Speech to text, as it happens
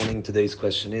following today's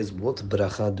question is, what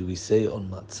bracha do we say on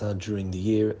Matzah during the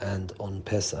year and on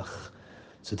Pesach?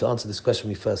 So to answer this question,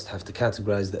 we first have to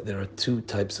categorize that there are two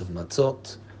types of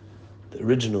matzot. The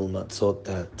original matzot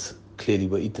that clearly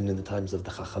were eaten in the times of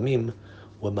the Chachamim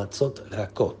were matzot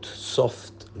rakot,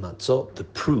 soft matzot. The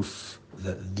proof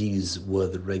that these were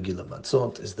the regular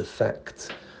matzot is the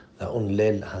fact that on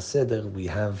Leil HaSeder we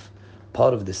have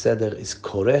part of the Seder is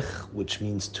korech, which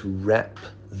means to wrap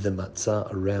the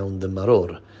matzah around the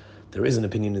maror. There is an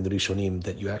opinion in the Rishonim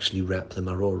that you actually wrap the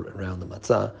maror around the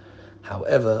matzah.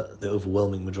 However, the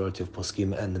overwhelming majority of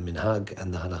poskim and the minhag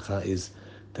and the halacha is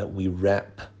that we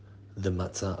wrap the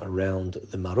matzah around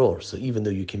the maror. So even though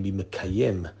you can be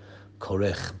mekayem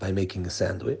korech by making a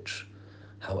sandwich,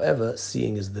 however,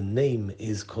 seeing as the name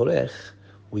is korech,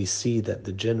 we see that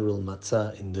the general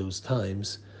matzah in those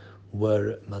times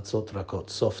were matzot rakot,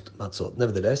 soft matzot.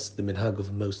 Nevertheless, the minhag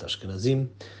of most Ashkenazim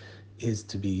is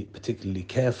to be particularly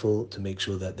careful to make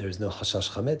sure that there is no hashash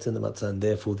chametz in the matzah, and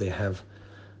therefore they have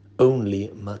only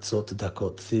matzot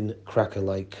dakot, thin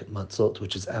cracker-like matzot,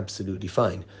 which is absolutely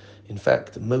fine. In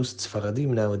fact, most Sfaradim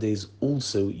nowadays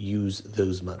also use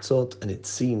those matzot, and it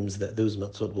seems that those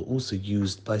matzot were also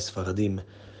used by Sfaradim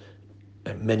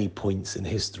at many points in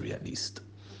history, at least.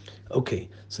 Okay,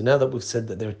 so now that we've said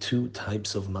that there are two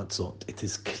types of matzot, it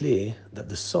is clear that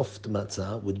the soft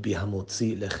matzah would be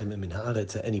hamotzi lechem min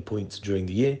haaretz at any point during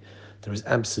the year. There is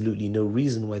absolutely no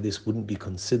reason why this wouldn't be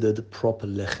considered proper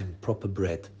lechem, proper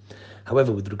bread.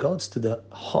 However, with regards to the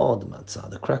hard matzah,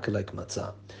 the cracker-like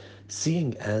matzah,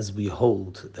 seeing as we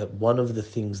hold that one of the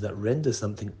things that render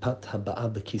something pat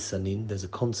haba'a b'kisanin, there's a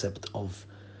concept of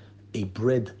a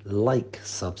bread-like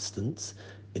substance.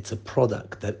 It's a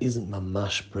product that isn't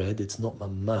mamash bread. It's not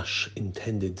mamash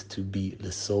intended to be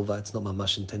lesova. It's not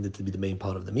mamash intended to be the main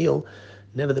part of the meal.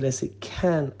 Nevertheless, it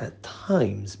can at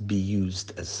times be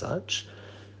used as such.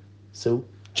 So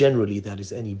generally, that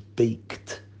is any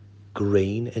baked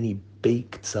grain, any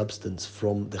baked substance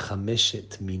from the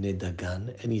chameshet mine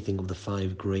dagan, anything of the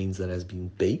 5 grains that has been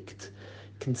baked,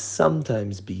 can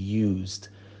sometimes be used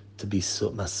to be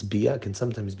masbia, can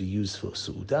sometimes be used for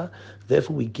su'udah.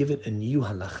 Therefore, we give it a new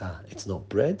halacha. It's not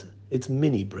bread, it's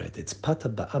mini bread. It's pata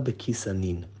ba'a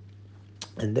bekisanin.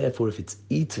 And therefore, if it's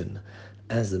eaten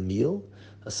as a meal,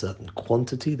 a certain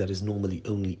quantity that is normally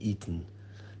only eaten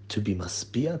to be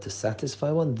maspia, to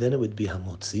satisfy one, then it would be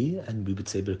hamotzi, and we would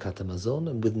say birkat hamazon,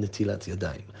 and with netilat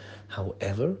yadayim.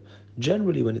 However,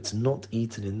 generally when it's not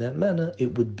eaten in that manner,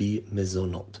 it would be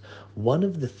mezonot. One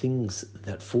of the things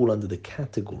that fall under the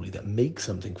category, that make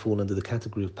something fall under the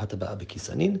category of pata ba'a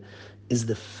bekisanin, is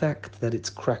the fact that it's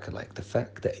cracker-like, the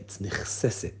fact that it's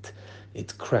nichseset,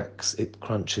 it cracks, it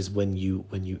crunches when you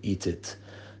eat it.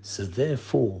 So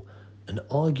therefore, an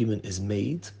argument is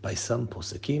made by some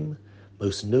posakim,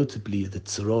 most notably the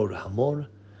Tzoror Hamor.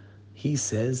 He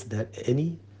says that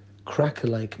any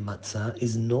cracker-like matzah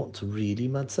is not really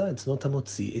matzah. It's not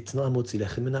hamotzi. It's not hamotzi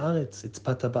lechem min haaretz. It's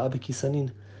pata ba'a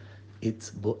bekisanin. Its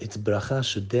bracha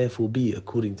should therefore be,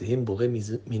 according to him, borei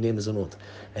minei mezonot.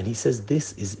 And he says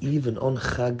this is even on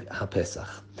Chag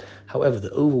HaPesach. However,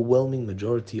 the overwhelming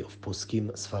majority of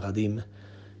poskim Sfaradim,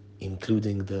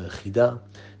 including the Chida,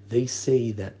 they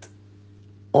say that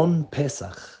on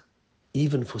Pesach,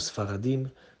 even for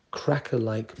Sfaradim,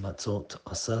 cracker-like matzot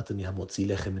are certainly hamotzi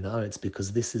lechem min haaretz,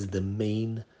 because this is the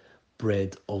main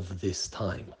bread of this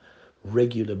time.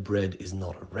 Regular bread is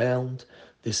not around.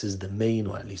 This is the main,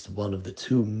 or at least one of the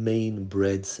two main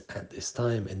breads at this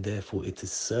time, and therefore it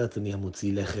is certainly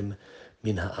hamotzi lechem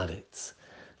min haaretz.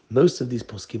 Most of these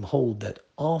poskim hold that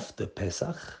after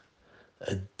Pesach,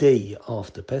 a day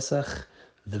after Pesach,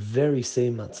 the very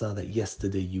same matzah that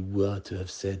yesterday you would have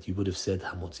said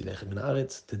hamotzi lechem min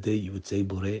haaretz, today you would say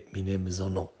borei minei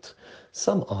mezonot.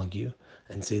 Some argue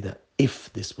and say that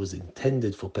if this was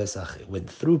intended for Pesach, it went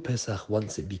through Pesach,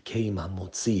 once it became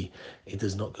hamotzi, it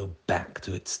does not go back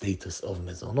to its status of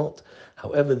mezonot.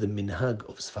 However, the minhag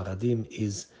of Sfaradim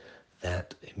is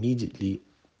that immediately,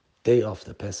 day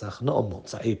after Pesach, not on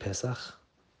Motzai Pesach,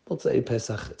 Motzai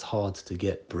Pesach, it's hard to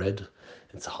get bread.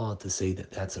 It's hard to say that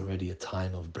that's already a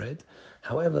time of bread.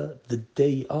 However, the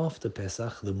day after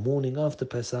Pesach, the morning after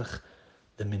Pesach,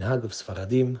 the minhag of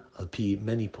Sfaradim, al pi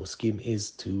many poskim,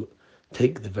 is to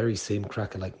take the very same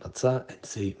cracker-like matzah and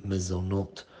say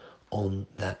mezonot on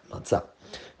that matzah.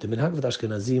 The minhag of the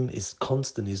Ashkenazim is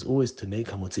constant, is always to make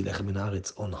hamotzi lechem min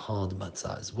haaretz on hard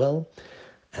matzah as well.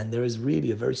 And there is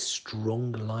really a very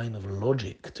strong line of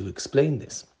logic to explain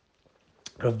this.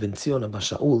 Rav Ben Zion Abba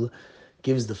Shaul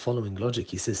gives the following logic.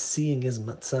 He says, seeing as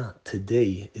matzah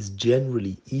today is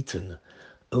generally eaten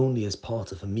only as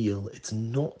part of a meal, it's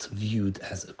not viewed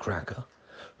as a cracker.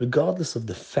 regardless of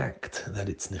the fact that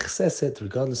it's nechseset,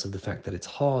 regardless of the fact that it's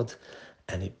hard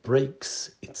and it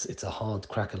breaks, it's a hard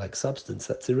cracker-like substance,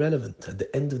 that's irrelevant. At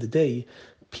the end of the day,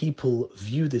 people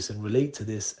view this and relate to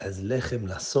this as lechem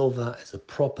lasova, as a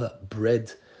proper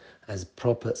bread, as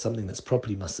proper something that's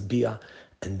properly masbia,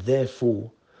 and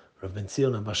therefore, Rav Ben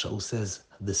Zion Abba Shaul says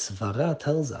the Svara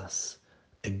tells us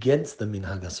against the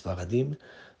minhag Sfaradim.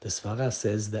 The Svara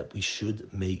says that we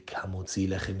should make hamotzi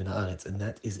lechem min haaretz, and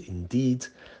that is indeed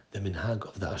the minhag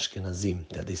of the Ashkenazim,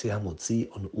 that they say hamotzi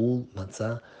on all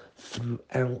matzah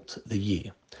throughout the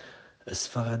year. A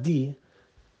Sfaradi,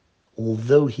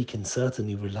 although he can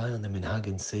certainly rely on the minhag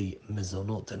and say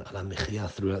mezonot and ala mechia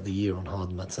throughout the year on hard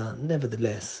matzah,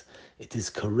 nevertheless, it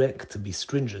is correct to be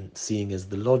stringent, seeing as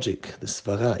the logic, the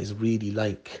svara, is really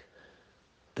like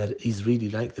the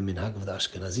minhag of the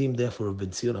Ashkenazim. Therefore, Rav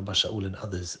Ben Zion Abba Shaul and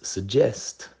others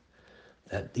suggest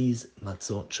that these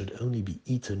matzot should only be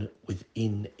eaten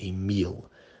within a meal.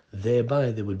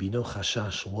 Thereby, there would be no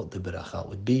chashash what the berachot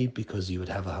would be, because you would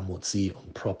have a hamotzi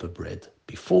on proper bread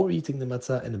before eating the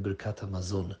matzah and a birkat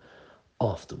hamazon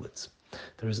afterwards.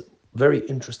 There is a very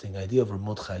interesting idea of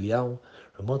Ramot Chaliyahu.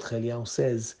 Ramot Chaliyahu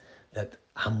says that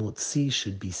hamotzi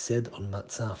should be said on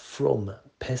matzah from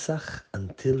Pesach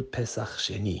until Pesach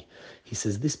Sheni. He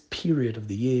says this period of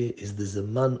the year is the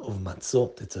zaman of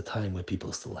matzot. It's a time where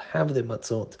people still have their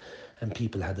matzot, and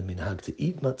people had the minhag to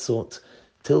eat matzot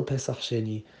till Pesach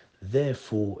Sheni.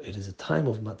 Therefore, it is a time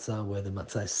of matzah where the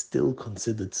matzah is still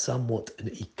considered somewhat an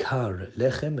ikar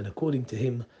lechem, and according to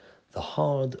him, the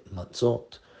hard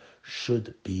matzot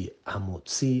should be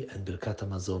hamotzi and birkat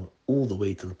hamazon all the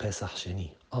way till Pesach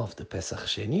Sheni. After Pesach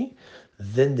Sheni,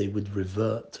 then they would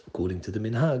revert, according to the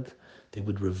minhag, they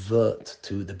would revert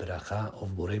to the beracha of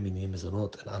borei minim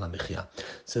mezonot and ala mechia.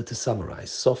 So to summarize,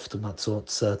 soft matzot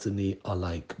certainly are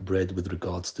like bread with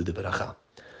regards to the beracha.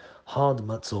 Hard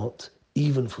matzot,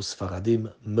 even for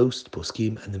Sfaradim, most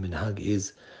poskim, and the minhag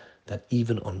is that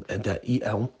even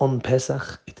on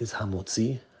Pesach it is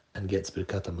hamotzi and gets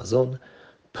birkat hamazon.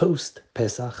 Post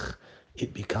Pesach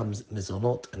it becomes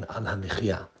mezonot and al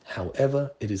hamichya.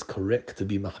 However, it is correct to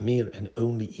be mahmir and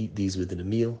only eat these within a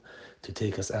meal to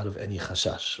take us out of any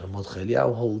chashash. Ramot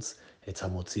Chaliyahu holds it's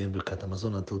hamotzi and birkat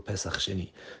hamazon until Pesach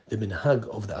Sheni. The minhag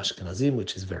of the Ashkenazim,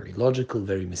 which is very logical,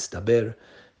 very mistaber,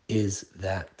 is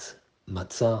that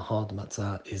matzah, hard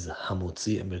matzah, is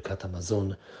hamotzi and birkat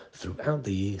hamazon throughout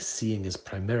the year, seeing as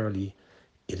primarily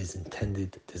it is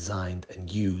intended, designed,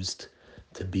 and used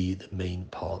to be the main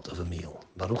part of a meal.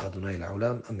 Baruch Adonai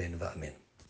La'olam, Amen va'amen.